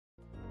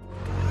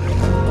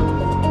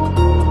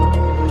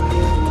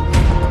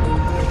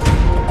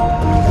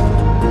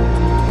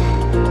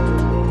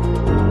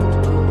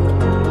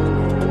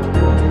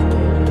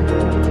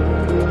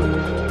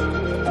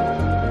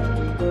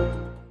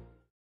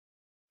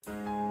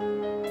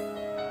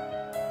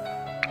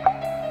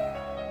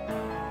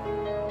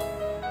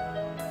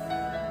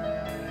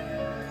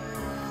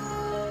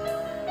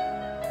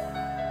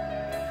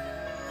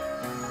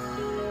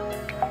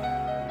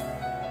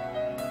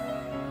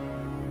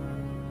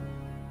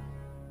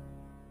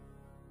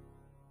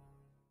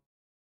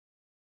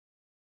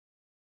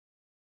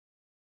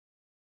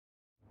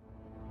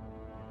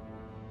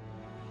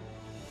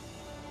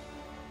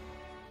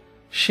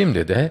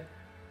Şimdi de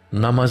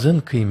namazın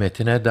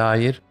kıymetine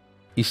dair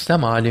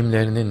İslam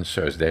alimlerinin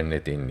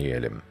sözlerini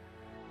dinleyelim.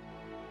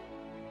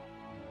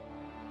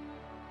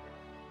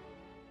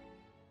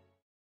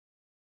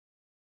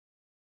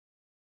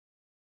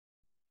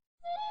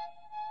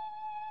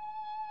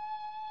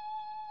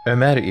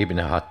 Ömer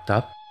İbni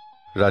Hattab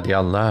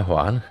radıyallahu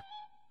anh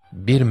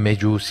bir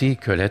mecusi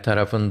köle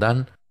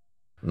tarafından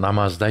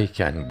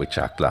namazdayken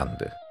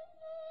bıçaklandı.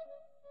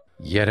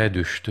 Yere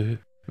düştü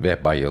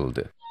ve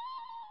bayıldı.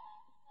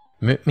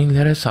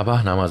 Mü'minlere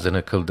sabah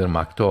namazını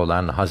kıldırmakta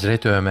olan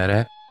Hazreti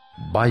Ömer'e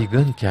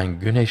baygınken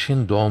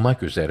güneşin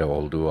doğmak üzere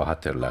olduğu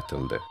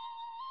hatırlatıldı.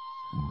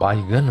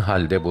 Baygın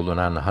halde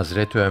bulunan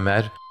Hazreti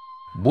Ömer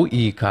bu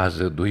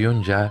ikazı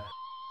duyunca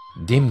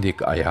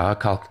dimdik ayağa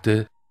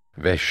kalktı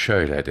ve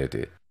şöyle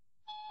dedi: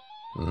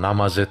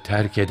 Namazı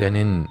terk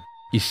edenin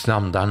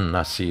İslam'dan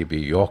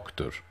nasibi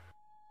yoktur.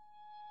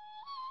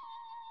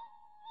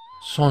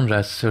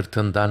 Sonra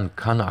sırtından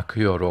kan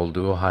akıyor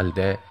olduğu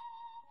halde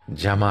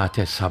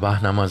cemaate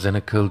sabah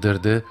namazını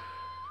kıldırdı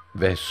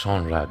ve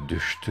sonra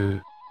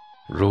düştü,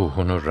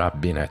 ruhunu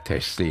Rabbine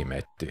teslim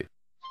etti.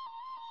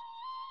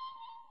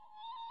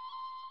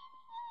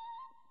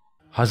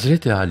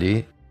 Hazreti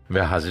Ali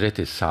ve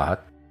Hazreti Sa'd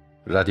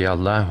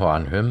radıyallahu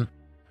anhüm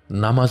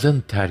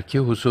namazın terki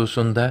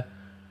hususunda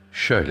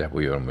şöyle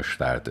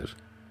buyurmuşlardır: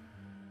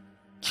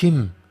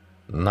 Kim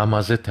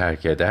namazı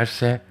terk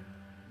ederse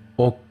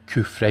o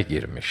küfre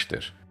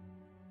girmiştir.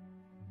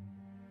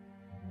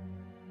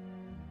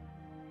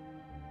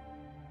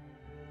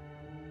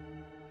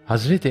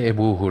 Hazreti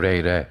Ebu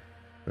Hureyre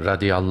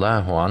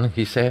radıyallahu anh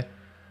ise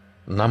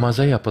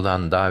namaza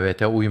yapılan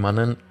davete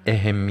uymanın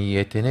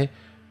ehemmiyetini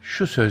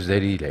şu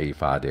sözleriyle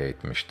ifade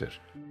etmiştir: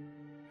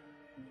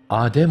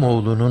 Adem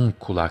oğlunun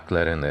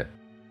kulaklarını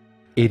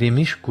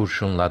erimiş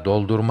kurşunla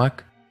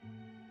doldurmak,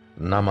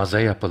 namaza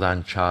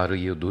yapılan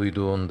çağrıyı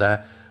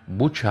duyduğunda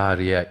bu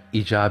çağrıya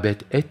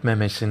icabet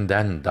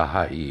etmemesinden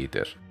daha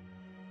iyidir.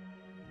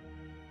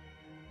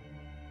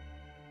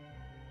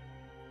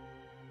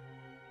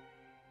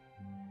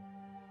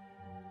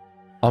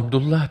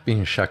 Abdullah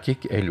bin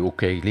Şakik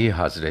el-Ukeyli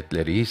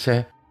Hazretleri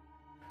ise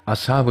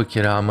ashab-ı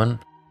kiramın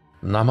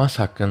namaz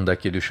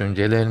hakkındaki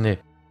düşüncelerini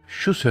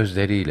şu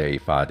sözleriyle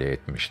ifade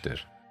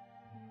etmiştir: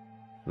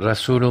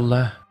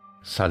 Resulullah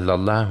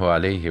sallallahu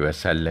aleyhi ve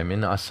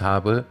sellemin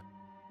ashabı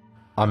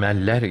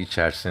ameller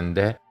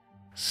içerisinde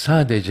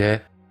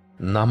sadece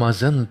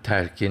namazın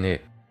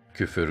terkini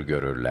küfür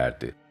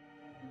görürlerdi.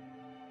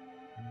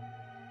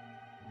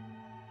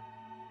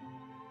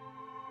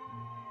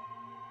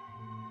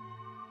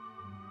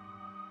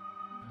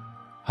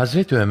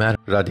 Hazreti Ömer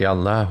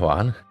radıyallahu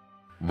anh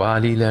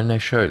valilerine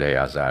şöyle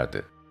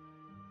yazardı: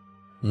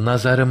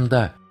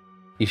 Nazarımda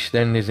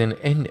işlerinizin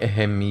en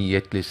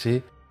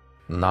ehemmiyetlisi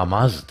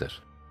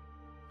namazdır.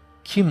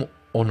 Kim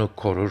onu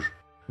korur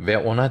ve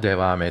ona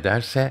devam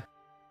ederse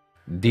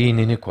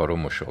dinini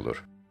korumuş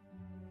olur.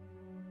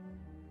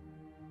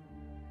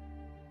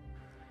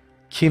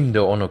 Kim de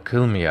onu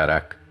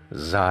kılmayarak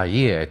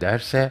zayi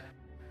ederse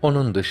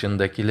onun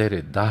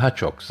dışındakileri daha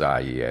çok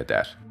zayi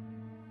eder.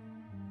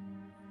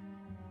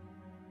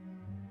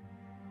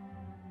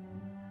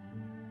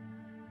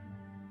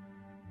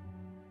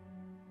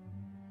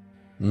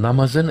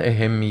 Namazın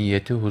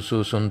ehemmiyeti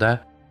hususunda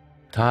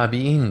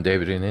tabiin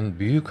devrinin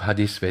büyük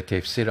hadis ve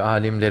tefsir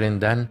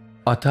alimlerinden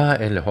Ata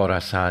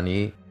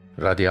el-Horasani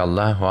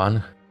radıyallahu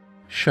anh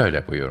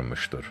şöyle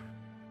buyurmuştur: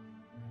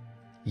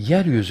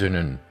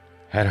 Yeryüzünün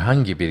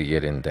herhangi bir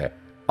yerinde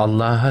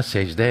Allah'a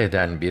secde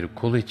eden bir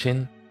kul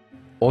için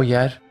o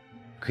yer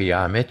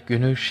kıyamet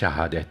günü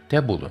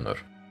şehadette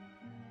bulunur.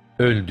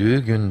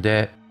 Öldüğü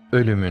günde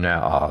ölümüne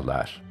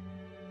ağlar.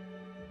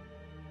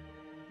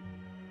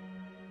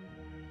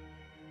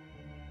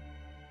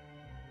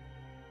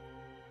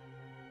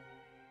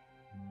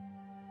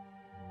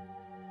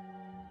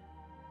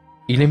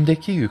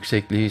 İlimdeki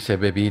yüksekliği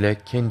sebebiyle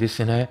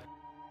kendisine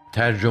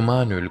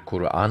Tercümanül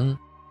Kur'an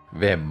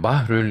ve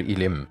Bahrül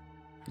İlim,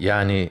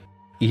 yani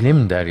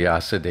ilim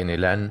deryası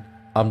denilen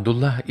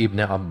Abdullah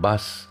İbni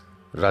Abbas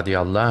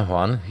radıyallahu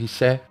anh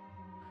ise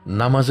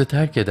namazı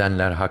terk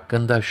edenler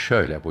hakkında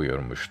şöyle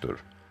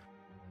buyurmuştur: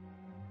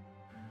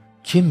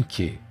 Kim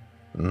ki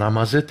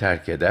namazı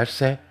terk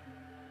ederse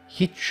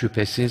hiç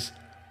şüphesiz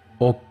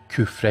o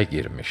küfre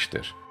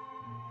girmiştir.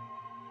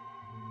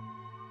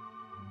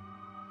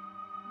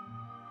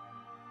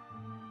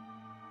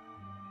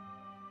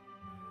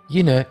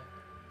 Yine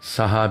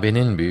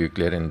sahabenin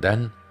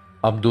büyüklerinden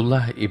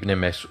Abdullah İbni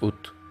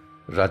Mes'ud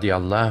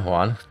radıyallahu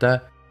anh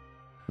da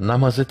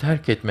namazı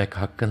terk etmek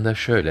hakkında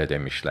şöyle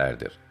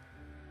demişlerdir: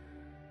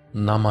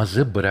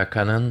 Namazı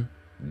bırakanın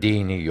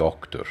dini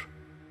yoktur.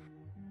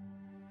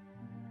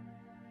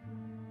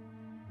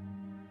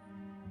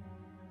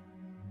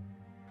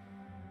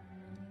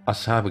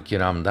 Ashab-ı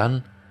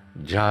kiramdan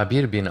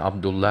Cabir bin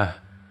Abdullah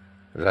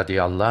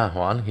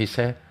radıyallahu anh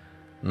ise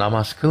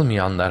namaz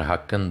kılmayanlar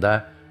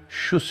hakkında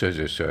şu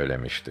sözü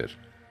söylemiştir: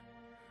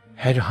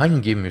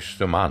 Herhangi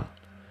Müslüman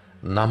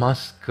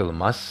namaz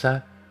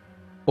kılmazsa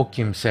o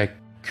kimse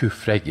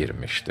küfre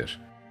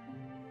girmiştir.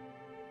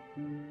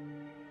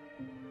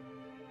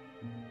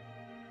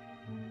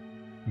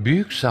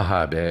 Büyük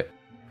sahabe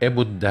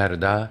Ebu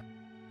Derda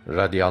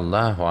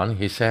radıyallahu anh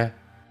ise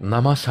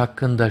namaz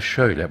hakkında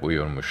şöyle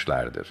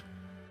buyurmuşlardır: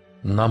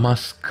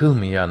 Namaz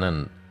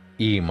kılmayanın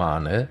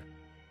imanı,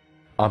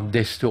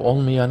 abdesti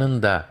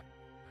olmayanın da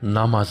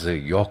namazı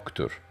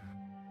yoktur.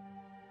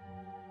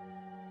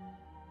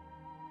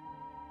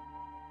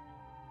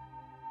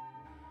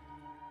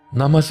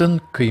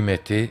 Namazın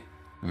kıymeti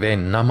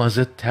ve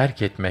namazı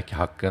terk etmek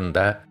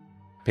hakkında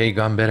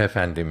Peygamber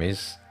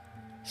Efendimiz,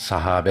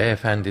 sahabe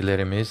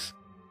efendilerimiz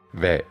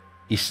ve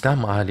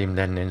İslam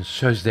alimlerinin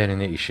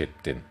sözlerini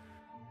işittin.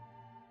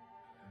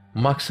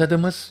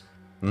 Maksadımız,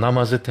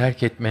 namazı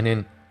terk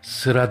etmenin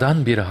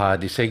sıradan bir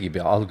hadise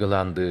gibi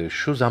algılandığı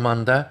şu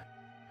zamanda,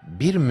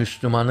 bir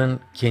Müslümanın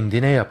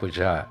kendine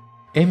yapacağı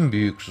en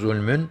büyük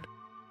zulmün,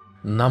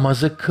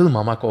 namazı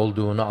kılmamak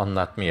olduğunu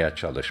anlatmaya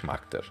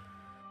çalışmaktır.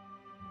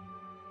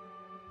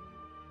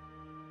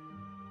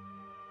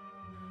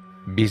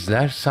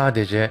 Bizler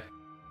sadece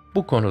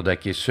bu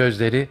konudaki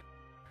sözleri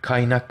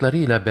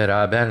kaynaklarıyla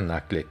beraber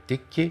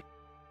naklettik ki,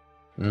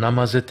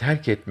 namazı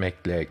terk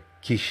etmekle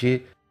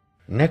kişi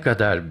ne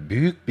kadar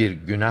büyük bir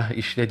günah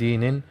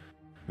işlediğinin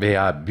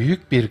veya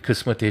büyük bir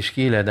kısmı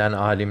teşkil eden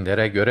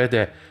alimlere göre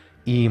de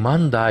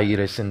iman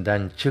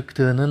dairesinden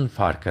çıktığının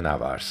farkına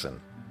varsın.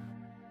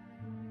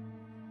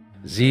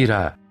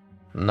 Zira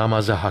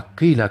namazı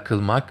hakkıyla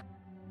kılmak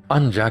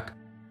ancak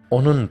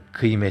onun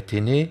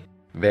kıymetini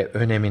ve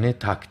önemini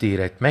takdir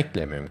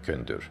etmekle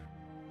mümkündür.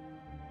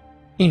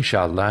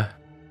 İnşallah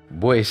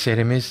bu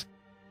eserimiz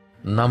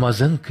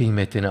namazın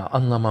kıymetini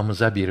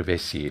anlamamıza bir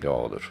vesile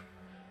olur.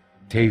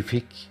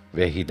 Tevfik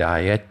ve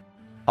hidayet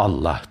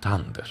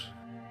Allah'tandır.